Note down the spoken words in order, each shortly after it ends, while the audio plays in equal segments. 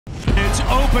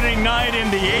opening night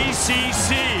in the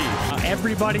ACC.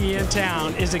 Everybody in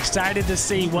town is excited to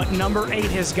see what number 8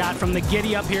 has got from the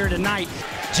giddy up here tonight.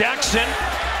 Jackson,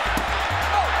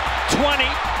 20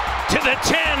 to the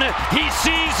 10. He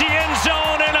sees the end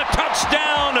zone and a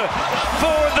touchdown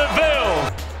for the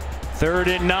Ville.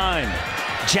 3rd and 9.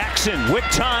 Jackson with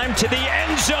time to the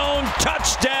end zone.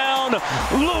 Touchdown,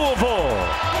 Louisville.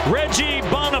 Reggie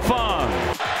Bonifant.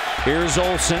 Here's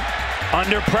Olsen.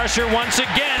 Under pressure once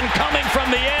again, coming from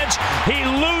the edge. He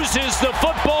loses the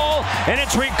football, and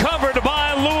it's recovered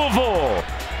by Louisville.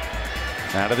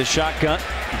 Out of the shotgun,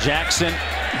 Jackson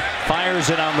fires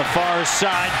it on the far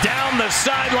side, down the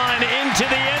sideline into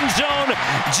the end zone.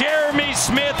 Jeremy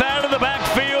Smith out of the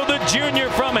backfield, the junior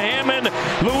from Hammond,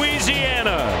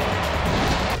 Louisiana.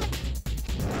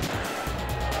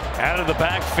 Out of the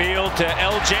backfield to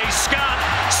L.J. Scott.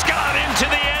 Scott into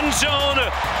the end zone,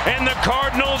 and the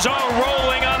Cardinals are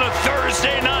rolling on a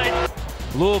Thursday night.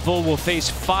 Louisville will face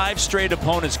 5 straight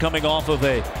opponents coming off of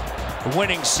a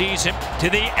winning season. To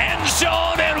the end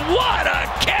zone, and what a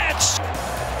catch!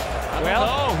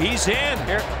 Well, he's in.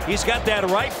 He's got that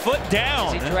right foot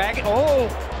down. Is he dragging? Oh!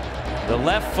 The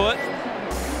left foot,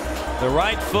 the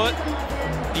right foot,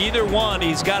 either one,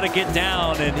 he's got to get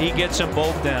down, and he gets them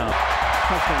both down.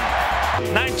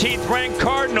 19th ranked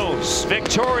Cardinals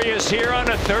victorious here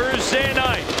on a Thursday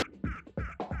night.